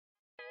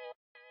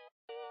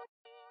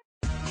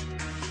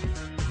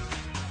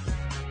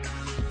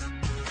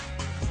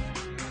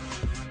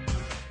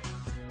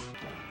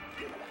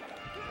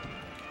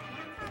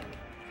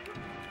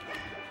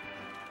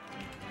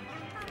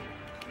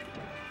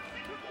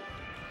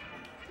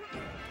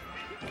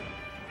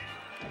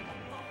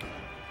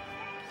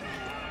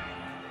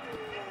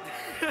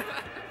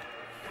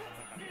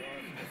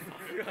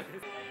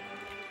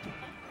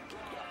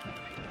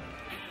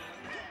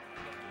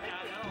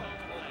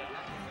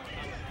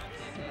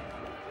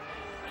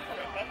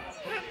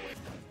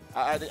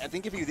I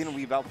think if he didn't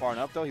weave out far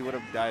enough, though, he would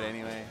have died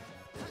anyway.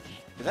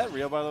 Is that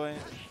real, by the way?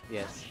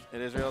 Yes.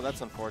 It is real?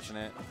 That's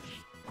unfortunate.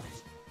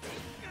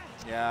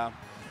 Yeah.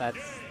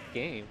 That's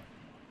game.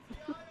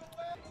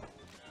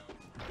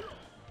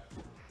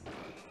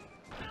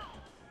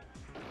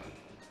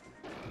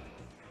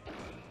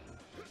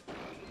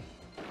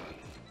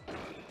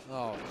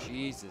 Oh,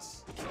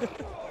 Jesus.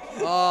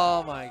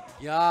 Oh, my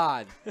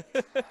God.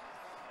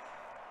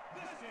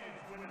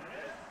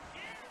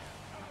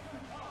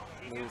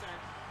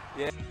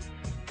 Yeah.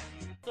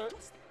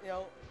 You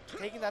know,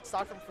 taking that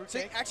stock from Fruit See,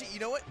 Cake. actually, you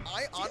know what?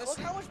 I honestly... Look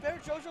how much better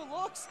JoJo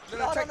looks.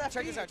 No, check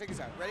this out, check this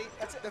out. Ready?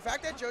 That's it. The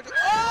fact that JoJo...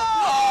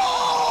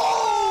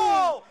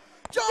 Oh!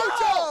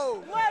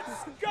 JoJo!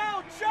 Let's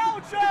go,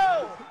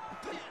 JoJo!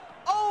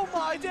 Oh,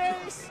 my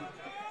days.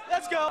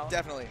 Let's go.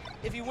 Definitely.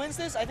 If he wins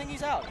this, I think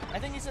he's out. I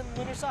think he's in the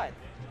winner's side.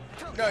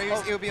 No,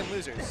 he'll be in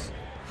losers.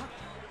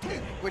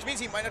 Which means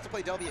he might have to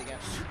play Delby again.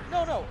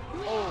 No.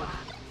 Oh,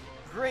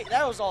 great.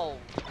 That was all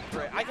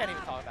great. I can't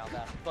even talk about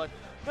that. But,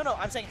 no,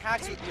 I'm saying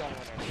Hacks would be on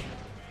winners.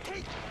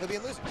 He'll be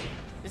in losers.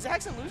 Is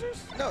Hacks in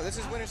losers? No, this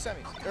is winner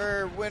semis.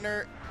 Or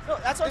winner... No,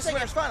 that's what I'm saying.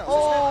 Winner's finals.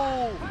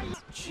 Oh!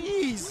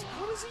 Jeez.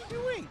 What is he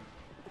doing?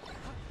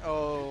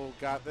 Oh,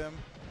 got them.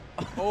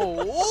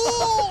 Oh,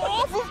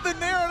 off of the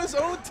nair on his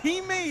own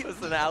teammate.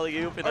 It's an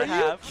alley-oop and Are a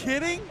half. you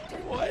kidding?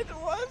 What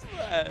was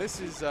that?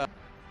 This is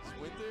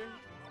winter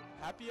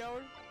happy hour.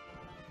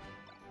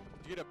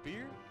 Did you get a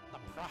beer? A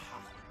Praha.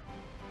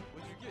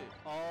 What'd you get?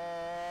 Oh!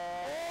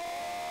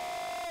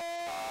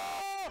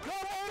 Go,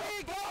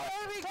 Heavy! Go,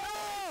 Heavy! Go!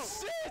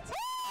 Shit!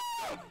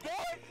 Oh,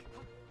 boy!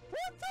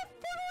 What the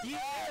fuck?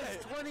 Yes!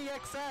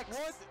 20XX.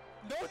 What?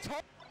 No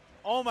talk.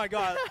 Oh my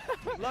God!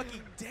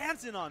 Lucky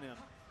dancing on him.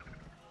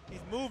 He's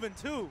moving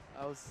too.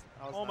 I was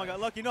Oh my nice. God,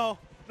 Lucky, no.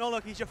 No,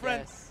 Lucky, he's your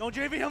friend. Yes. Don't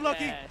JV him,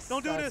 Lucky. Yes.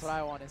 Don't do That's this. what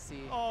I want to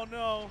see. Oh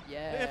no.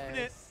 Yes. The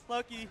infinite,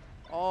 Lucky.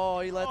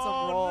 Oh, he lets him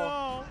roll.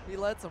 No. He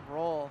lets him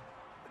roll.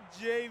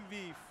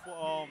 JV,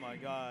 oh my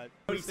God.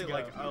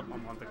 Like, I'm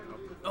on the cup.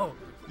 Oh,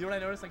 you know what I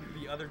noticed like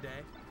the other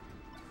day?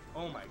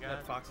 Oh my God.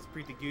 That Fox is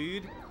pretty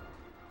good.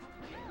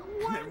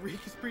 That Reek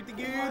is pretty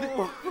good.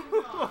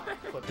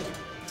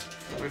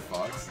 With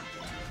Fox?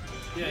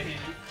 Yeah,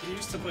 he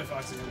used to play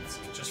Fox against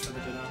just for the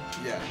Ditto.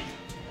 Yeah.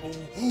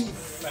 Oh,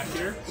 back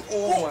here.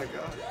 Oh my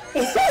God.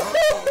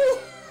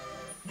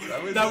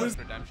 that was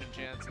redemption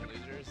chance and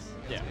losers.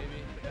 Yeah.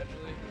 Maybe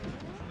potentially.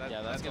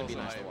 Yeah, that's gonna be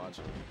nice to watch.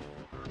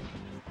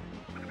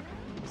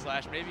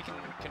 Slash maybe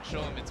can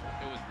show him it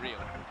was real. You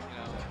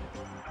know,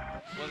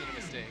 it wasn't a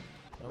mistake.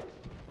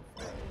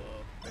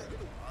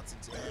 Lots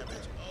of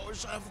damage. Oh,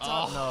 shot off the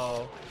top. Oh,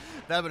 no.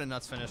 That'd been a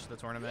nuts finish to the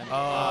tournament.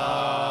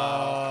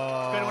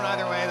 Oh. Good one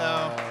either way,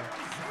 though.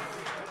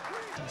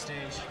 on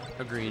stage.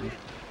 Agreed.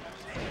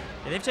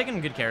 Yeah, they've taken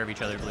good care of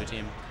each other, blue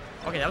team.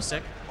 Okay, that was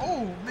sick.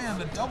 Oh, man,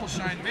 the double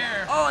shine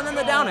there. Oh, and then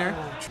the downer.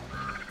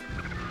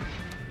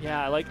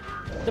 Yeah, like,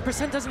 the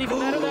percent doesn't even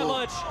matter that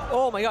much.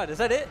 Oh my God, is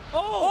that it?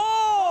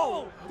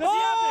 Oh! Does he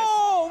have this?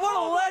 Oh, what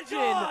a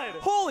legend! God.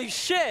 Holy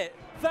shit!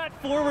 That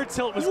forward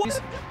tilt was...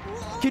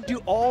 Can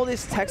do all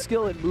this tech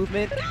skill and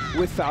movement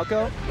with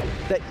Falco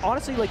that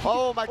honestly, like...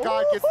 Oh my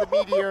God, gets the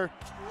meteor.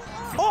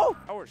 Oh!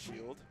 Power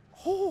shield.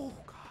 Oh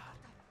God.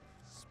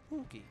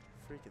 Spooky.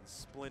 Freaking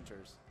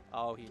splinters.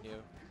 Oh, he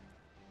knew.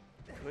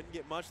 Couldn't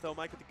get much though.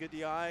 Mike with the good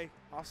DI.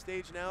 Off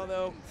stage now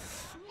though.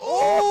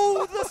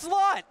 Oh, the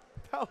slot!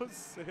 That was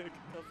sick.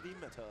 Of the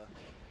meta.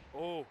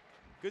 Oh,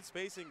 good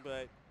spacing,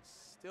 but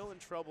still in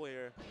trouble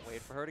here.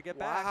 Wait for her to get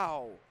back.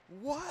 Wow.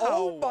 Wow.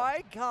 Oh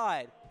my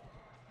God.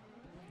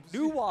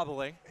 New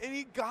wobbling. And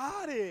he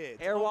got it.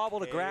 Air wobble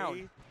to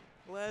ground.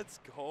 Let's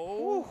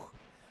go. Ooh.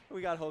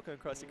 We got Hoka and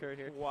Krusty Kurt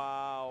here.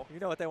 Wow. You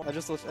know what they want. I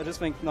just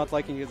think not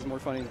liking it is more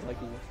funny than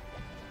liking it.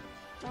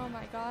 Oh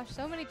my gosh,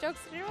 so many jokes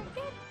to do again.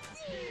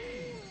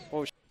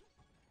 Oh, it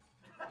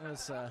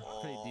was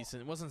pretty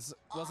decent. It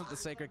wasn't the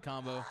sacred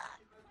combo.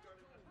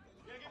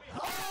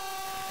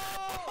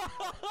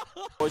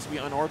 Always be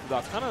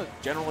unorthodox, kind of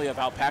generally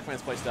about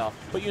Pac-Man's play style,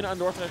 but in an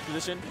unorthodox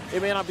position,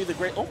 it may not be the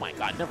great. Oh my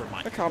God, never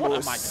mind. that combo what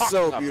was am I talking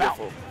so about?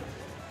 beautiful.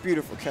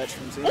 Beautiful catch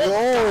from Z.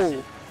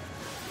 Oh!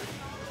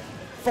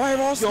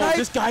 Fireball Yo, snipe!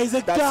 this guy is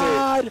a That's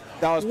god! It.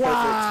 That was perfect.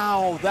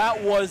 Wow,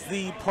 that was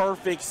the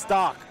perfect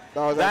stock.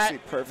 That was actually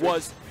perfect.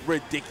 Was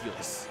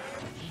ridiculous.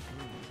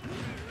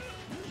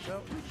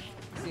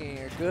 Seeing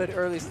a good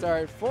early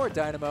start for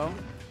Dynamo.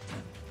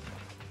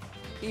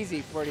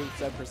 Easy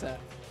 47%.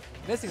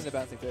 Missing the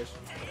bouncing fish.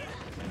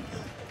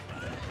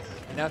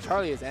 And now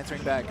Charlie is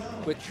answering back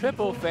with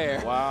triple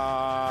fair.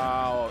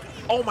 Wow.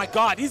 Oh my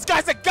God, these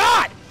guys are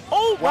god!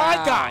 Oh my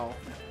God!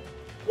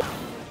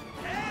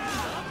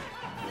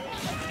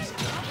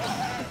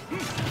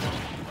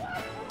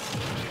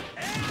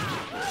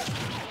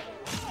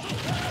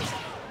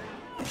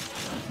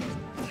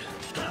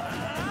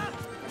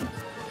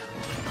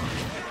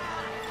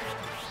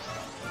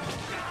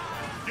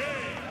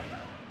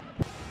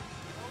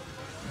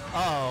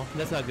 Uh-oh,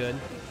 that's not good.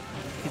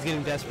 He's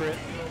getting desperate.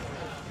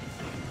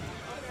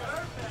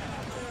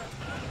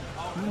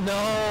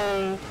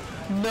 No!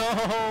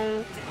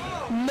 No!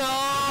 Oh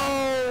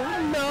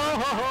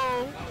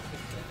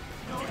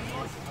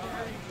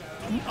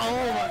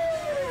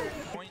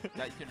my. Point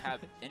that you can have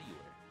anywhere.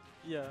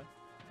 Yeah.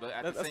 But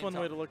at That's the one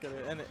same way time, to look at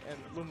it. And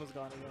Luma's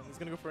gone again. He's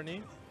gonna go for a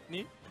knee.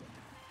 Knee.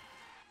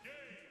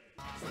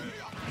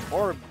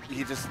 Or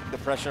he just, the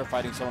pressure of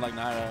fighting someone like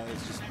Naira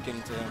is just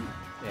getting to him.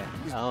 Yeah.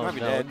 He's Oh, might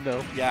be no, dead.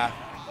 no. Yeah.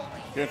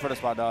 Good for the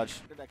spot dodge.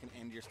 That can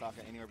end your stock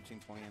at anywhere between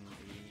 20 and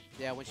 80.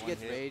 Yeah, when she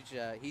gets rage,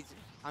 he's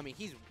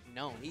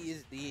known. He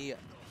is the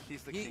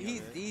he's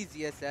the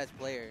ZSS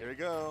player. Here we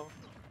go.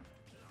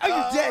 Are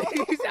you dead?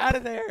 He's out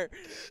of there.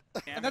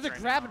 Another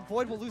grab and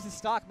Void will lose his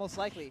stock most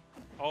likely.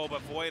 Oh,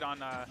 but Void on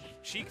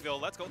Cheekville.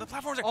 Let's go. The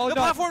platform's there. Oh, the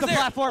no, platform's the there.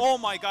 platform. Oh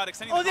my God,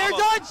 extending Oh, the there,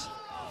 combo. dodge!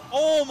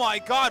 Oh my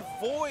God,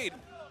 Void.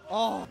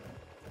 Oh.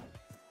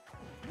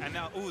 And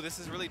now, ooh, this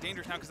is really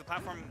dangerous now because the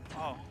platform.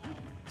 Oh.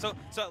 So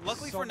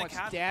luckily So for much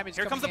Nakat. damage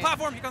Here comes the coming in.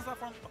 platform. Here comes the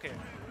platform. Okay.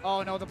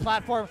 Oh no, the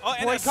platform. Oh,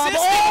 and Void assist combo.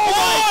 to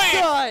Oh my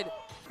Void! God!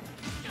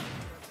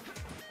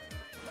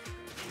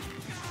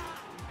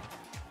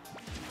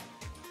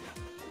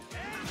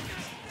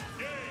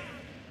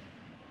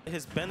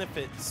 His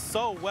benefit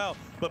so well,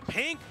 but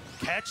Pink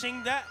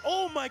catching that.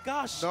 Oh my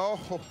gosh! No.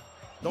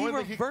 He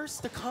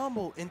reversed the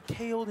combo and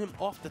KO'd him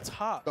off the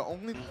top. The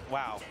only.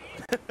 Wow.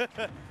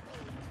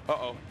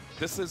 Uh-oh.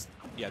 This is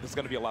going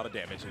to be a lot of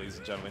damage, ladies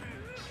and gentlemen.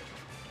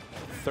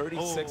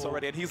 36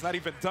 already, and he's not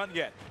even done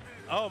yet.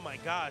 Oh my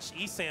gosh,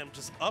 ESAM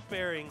just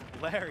up-airing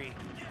Larry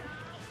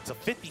to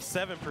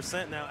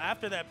 57% now.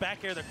 After that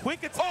back air, the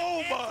quick attack.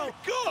 Oh my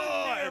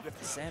God!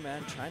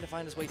 Sandman trying to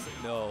find his way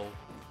through. No.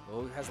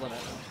 Oh, he has limit.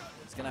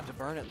 He's going to have to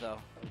burn it, though.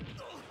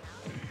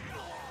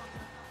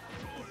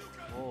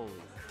 Holy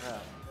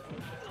crap.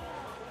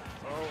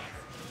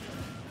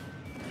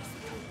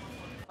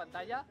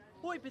 Pantalla.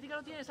 Uy, Pitica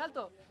no tiene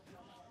salto.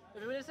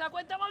 El primer se da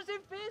cuenta, vamos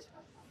sin fish.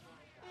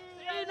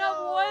 Y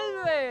no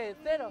vuelve.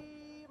 Cero.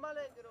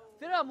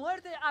 Cero a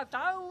muerte. A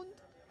Taunt.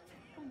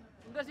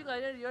 Un clásico de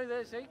ayer y hoy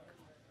de Shake.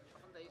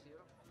 Bastante easy,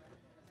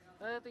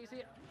 bro.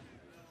 Easy.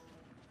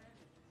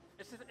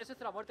 Ese es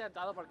la muerte de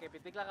entrado porque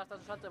Pitica ha gastado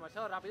su salto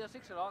demasiado rápido.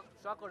 Shake se lo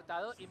ha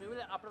cortado y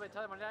Mibule ha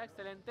aprovechado de manera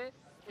excelente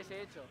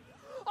ese hecho.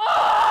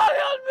 ¡Oh,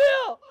 Dios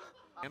mío!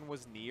 And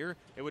was near,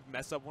 it would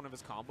mess up one of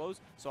his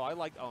combos. So I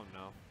like, oh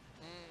no.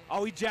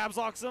 Oh, he jabs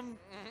locks him.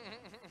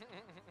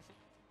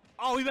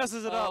 Oh, he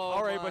messes it up.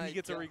 All right, but he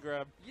gets a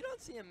regrab. You don't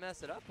see him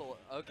mess it up.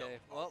 Okay,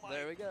 well,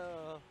 there we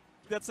go.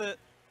 That's it.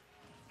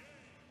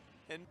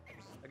 And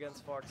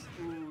against Fox.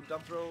 Ooh,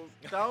 down throw,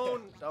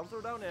 down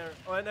throw, down air.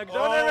 Oh, and down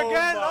air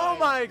again. Oh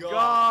my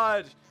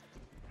God.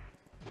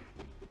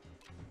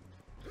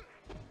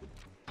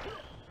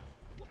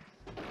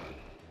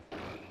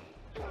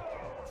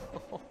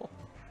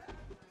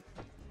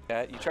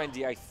 You try and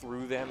DI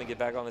through them and get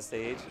back on the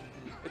stage.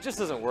 It just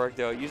doesn't work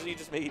though. Usually you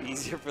just make it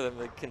easier for them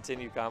to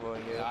continue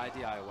comboing you. Yeah, I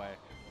DI away.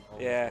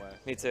 Always Yeah, away.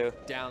 me too.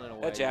 Down and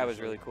away. That jab was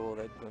usually. really cool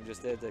that Boom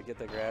just did to get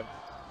the grab.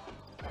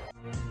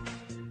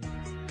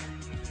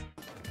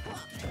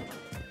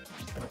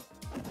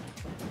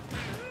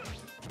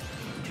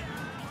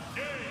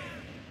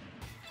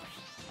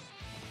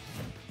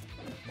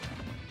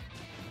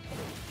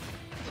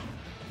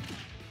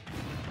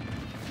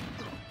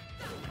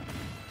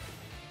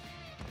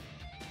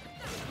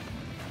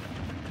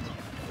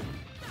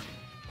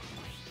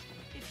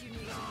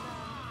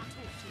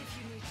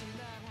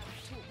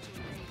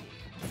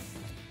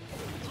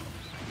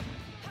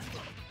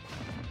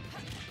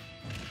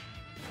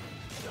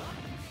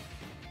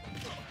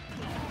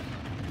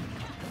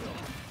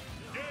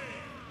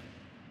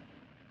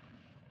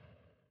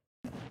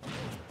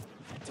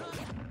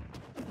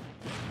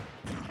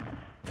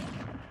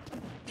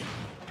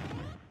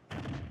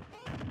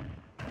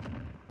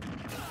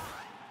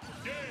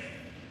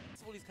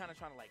 He's kind of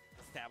trying to like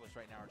establish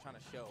right now, or trying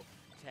to show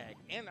tag,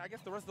 and I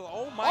guess the rest of the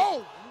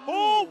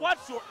watch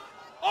your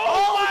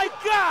my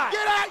God!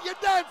 Get out! You're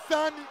done,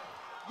 son.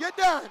 You're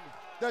done.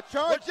 The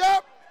charge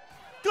up.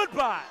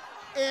 Goodbye.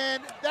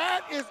 And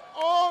that is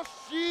all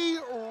she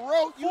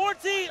wrote.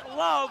 40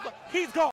 love. He's gone.